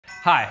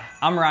Hi,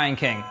 I'm Ryan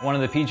King, one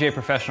of the PGA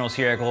professionals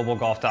here at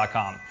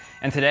GlobalGolf.com,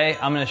 and today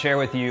I'm going to share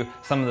with you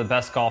some of the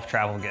best golf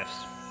travel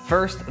gifts.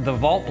 First, the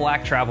Vault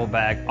Black Travel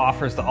Bag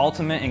offers the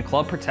ultimate in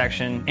club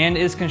protection and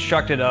is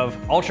constructed of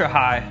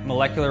ultra-high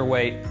molecular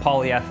weight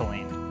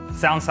polyethylene.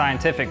 Sounds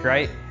scientific,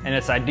 right? And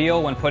it's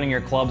ideal when putting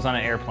your clubs on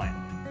an airplane.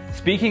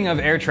 Speaking of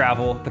air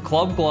travel, the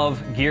Club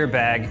Glove Gear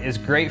Bag is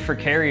great for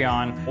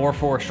carry-on or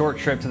for a short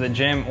trip to the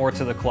gym or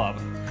to the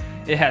club.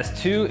 It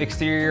has two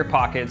exterior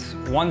pockets,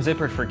 one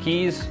zippered for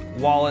keys,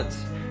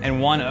 wallets,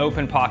 and one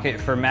open pocket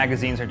for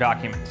magazines or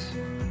documents.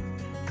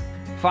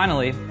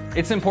 Finally,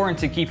 it's important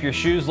to keep your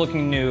shoes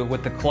looking new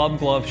with the Club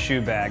Glove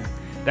Shoe Bag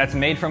that's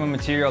made from a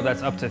material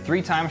that's up to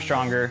 3 times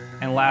stronger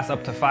and lasts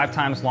up to 5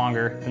 times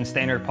longer than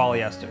standard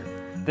polyester.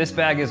 This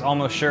bag is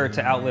almost sure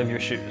to outlive your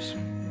shoes.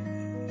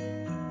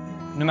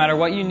 No matter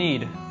what you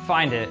need,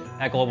 find it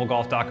at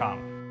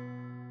GlobalGolf.com.